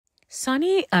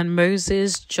Sunni and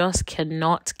Moses just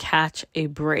cannot catch a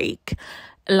break.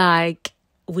 Like,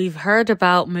 we've heard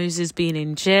about Moses being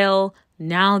in jail.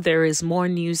 Now there is more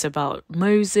news about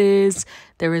Moses.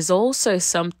 There is also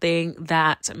something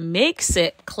that makes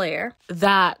it clear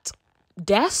that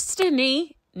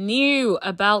Destiny knew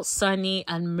about Sunni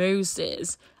and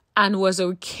Moses and was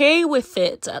okay with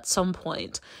it at some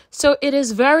point. So it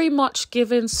is very much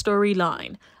given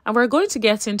storyline. And we're going to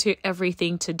get into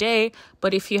everything today.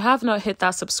 But if you have not hit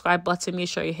that subscribe button, make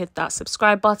sure you hit that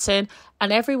subscribe button.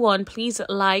 And everyone, please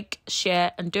like,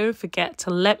 share, and don't forget to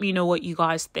let me know what you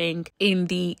guys think in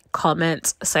the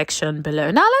comments section below.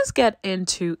 Now let's get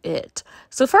into it.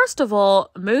 So first of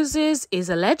all, Moses is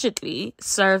allegedly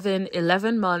serving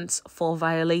 11 months for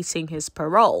violating his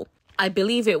parole. I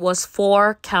believe it was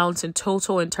 4 counts in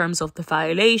total in terms of the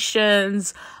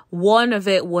violations. One of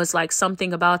it was like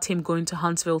something about him going to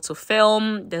Huntsville to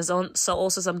film. There's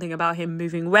also something about him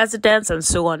moving residence and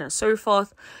so on and so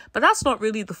forth. But that's not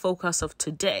really the focus of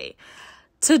today.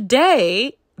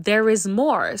 Today, there is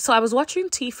more. So I was watching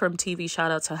T from TV, shout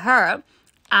out to her.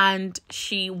 And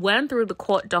she went through the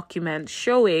court document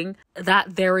showing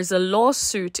that there is a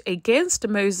lawsuit against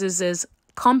Moses's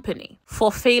company for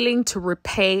failing to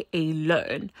repay a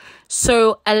loan.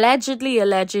 So allegedly,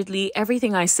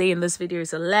 everything I say in this video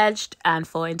is alleged and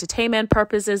for entertainment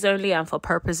purposes only and for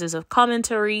purposes of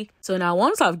commentary. So now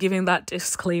once I've given that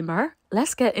disclaimer,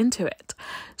 let's get into it.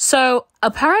 So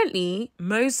apparently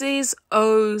Moses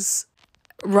owes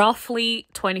roughly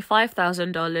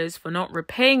 $25,000 for not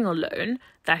repaying a loan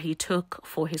that he took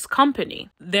for his company.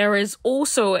 There is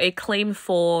also a claim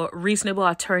for reasonable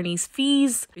attorney's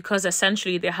fees because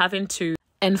essentially they're having to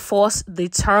enforce the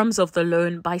terms of the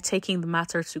loan by taking the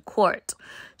matter to court.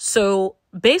 So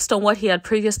based on what he had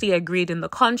previously agreed in the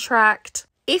contract,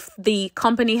 if the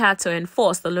company had to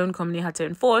enforce, the loan company had to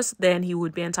enforce, then they'll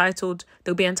be entitled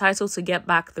to get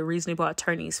back the reasonable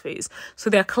attorney's fees.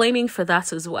 So they're claiming for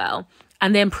that as well.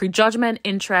 And then prejudgment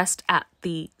interest at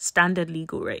the standard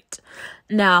legal rate.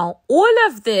 Now, all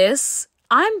of this,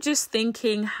 I'm just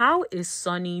thinking, how is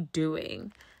Sunni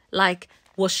doing? Like,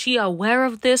 was she aware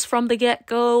of this from the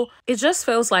get-go? It just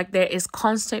feels like there is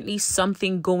constantly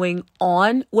something going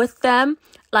on with them.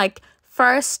 Like,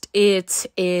 first, it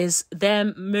is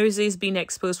them, Moses being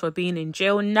exposed for being in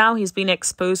jail. Now he's being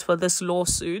exposed for this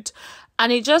lawsuit.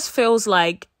 And it just feels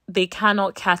like they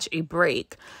cannot catch a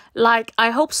break. Like,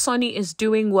 I hope Sunni is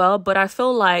doing well, but I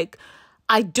feel like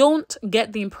I don't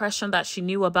get the impression that she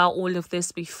knew about all of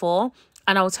this before.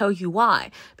 And I'll tell you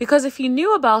why. Because if you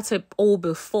knew about it all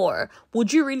before,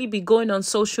 would you really be going on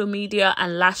social media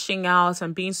and lashing out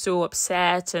and being so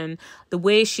upset? And the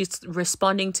way she's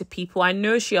responding to people, I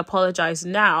know she apologized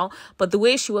now, but the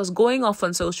way she was going off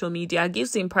on social media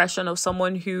gives the impression of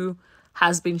someone who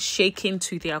has been shaken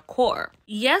to their core.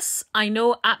 Yes, I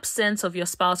know absence of your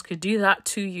spouse could do that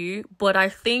to you, but I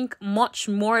think much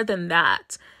more than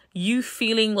that, you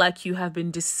feeling like you have been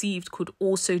deceived could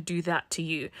also do that to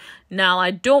you. Now,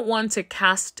 I don't want to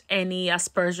cast any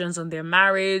aspersions on their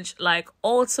marriage. Like,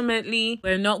 ultimately,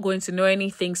 we're not going to know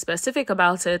anything specific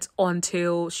about it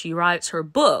until she writes her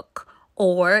book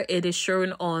or it is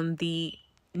shown on the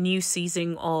new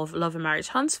season of Love and Marriage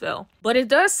Huntsville. But it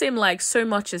does seem like so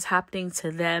much is happening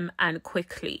to them and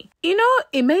quickly. You know,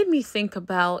 it made me think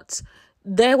about,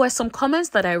 there were some comments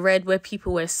that I read where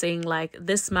people were saying like,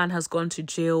 this man has gone to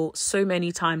jail so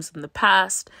many times in the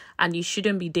past and you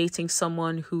shouldn't be dating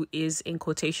someone who is, in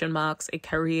quotation marks, a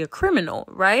career criminal,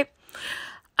 right?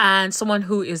 And someone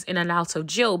who is in and out of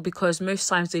jail, because most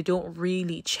times they don't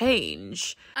really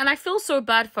change. And I feel so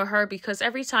bad for her because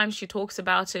every time she talks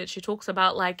about it, she talks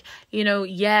about like, you know,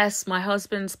 yes, my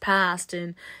husband's passed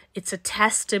and it's a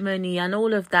testimony and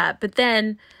all of that. But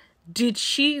then did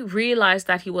she realize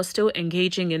that he was still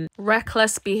engaging in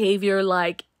reckless behavior,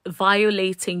 like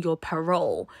violating your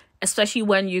parole, especially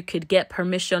when you could get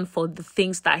permission for the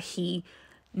things that he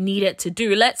needed to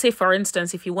do? Let's say, for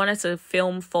instance, if he wanted to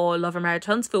film for Love and Marriage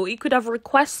Huntsville, he could have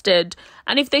requested,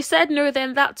 and if they said no,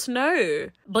 then that's no.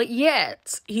 But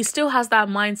yet he still has that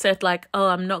mindset like, oh,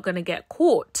 I'm not gonna get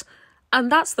caught. And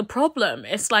that's the problem.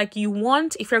 It's like, you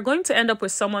want, if you're going to end up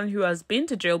with someone who has been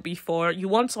to jail before, you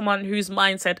want someone whose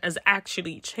mindset has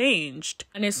actually changed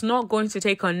and it's not going to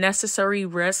take unnecessary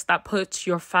risks that puts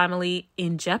your family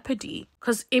in jeopardy.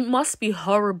 Because it must be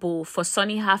horrible for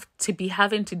Sunni have to be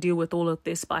having to deal with all of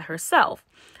this by herself.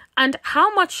 And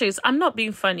how much is, I'm not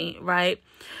being funny, right?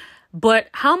 But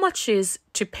how much is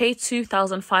to pay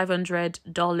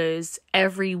 $2,500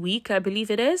 every week, I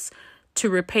believe it is, to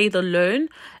repay the loan?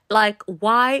 Like,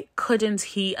 why couldn't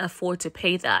he afford to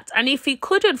pay that? And if he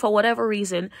couldn't for whatever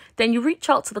reason, then you reach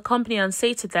out to the company and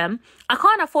say to them, I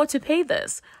can't afford to pay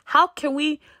this. How can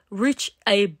we reach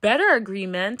a better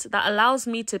agreement that allows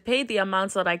me to pay the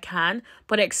amounts that I can,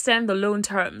 but extend the loan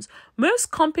terms?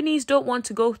 Most companies don't want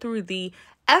to go through the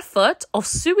effort of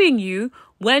suing you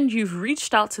when you've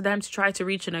reached out to them to try to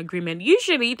reach an agreement.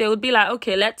 Usually they would be like,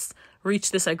 okay, let's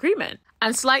reach this agreement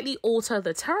and slightly alter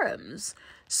the terms.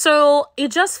 So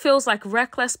it just feels like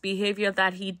reckless behavior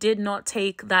that he did not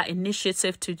take that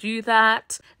initiative to do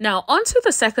that. Now, on to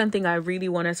the second thing I really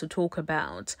wanted to talk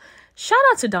about. Shout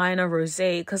out to Diana Rose,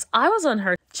 because I was on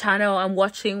her channel and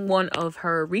watching one of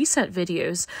her recent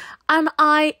videos, and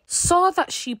I saw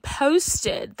that she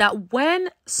posted that when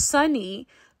Sunni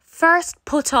first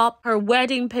put up her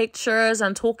wedding pictures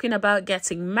and talking about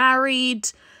getting married,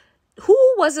 who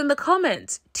was in the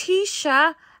comments?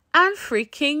 Tisha and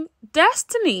freaking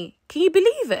Destiny. Can you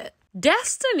believe it?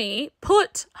 Destiny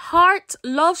put heart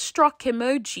love struck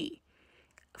emoji,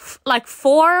 like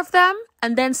 4 of them,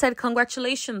 and then said,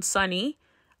 congratulations, Sunni.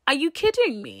 Are you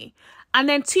kidding me? And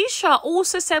then Tisha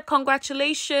also said,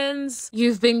 congratulations,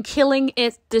 you've been killing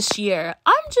it this year.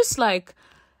 I'm just like,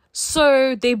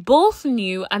 so they both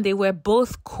knew and they were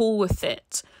both cool with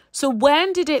it. So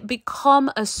when did it become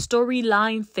a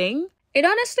storyline thing? It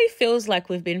honestly feels like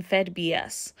we've been fed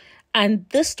BS. And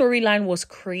this storyline was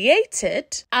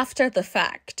created after the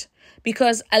fact,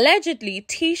 because allegedly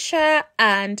Tisha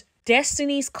and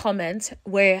Destiny's comments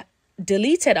were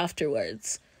deleted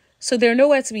afterwards. So they're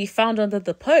nowhere to be found under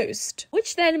the post,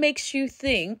 which then makes you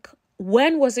think,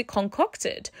 when was it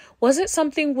concocted? Was it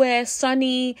something where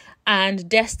Sunni and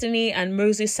Destiny and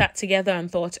Moses sat together and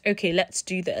thought, okay, let's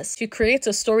do this to create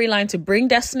a storyline to bring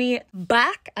Destiny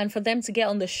back and for them to get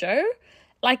on the show?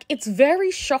 Like, it's very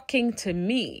shocking to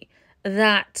me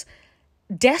that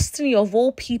Destiny, of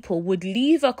all people, would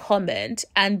leave a comment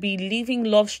and be leaving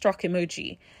love struck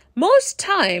emoji. Most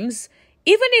times,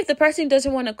 even if the person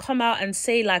doesn't want to come out and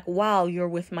say like, wow, you're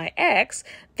with my ex,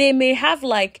 they may have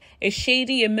like a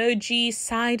shady emoji,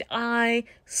 side eye,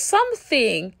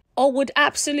 something, or would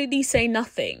absolutely say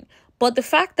nothing. But the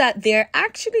fact that they're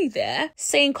actually there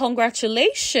saying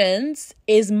congratulations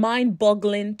is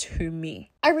mind-boggling to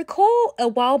me. I recall a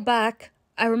while back,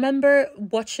 I remember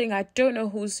watching, I don't know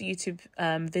whose YouTube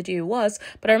video it was,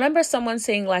 but I remember someone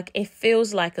saying like, it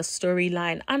feels like a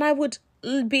storyline. And I would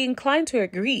be inclined to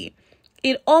agree.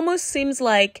 It almost seems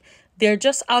like they're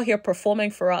just out here performing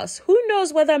for us. Who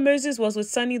knows whether Moses was with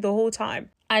Sunni the whole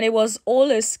time? And it was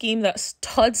all a scheme that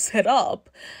Todd set up.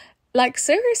 Like,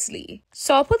 seriously.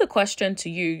 So I'll put the question to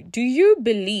you. Do you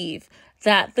believe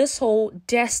that this whole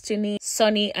Destiny,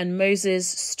 Sunni and Moses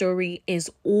story is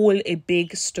all a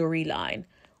big storyline,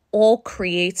 all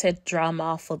created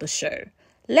drama for the show?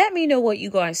 Let me know what you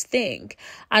guys think.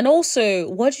 And also,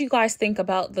 what do you guys think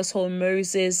about this whole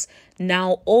Moses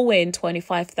now owing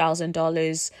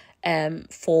 $25,000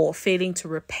 for failing to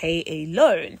repay a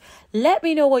loan? Let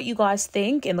me know what you guys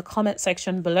think in the comment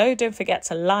section below. Don't forget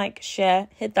to like, share,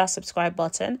 hit that subscribe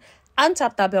button, and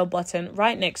tap that bell button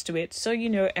right next to it so you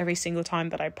know every single time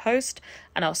that I post.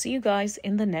 And I'll see you guys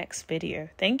in the next video.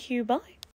 Thank you. Bye.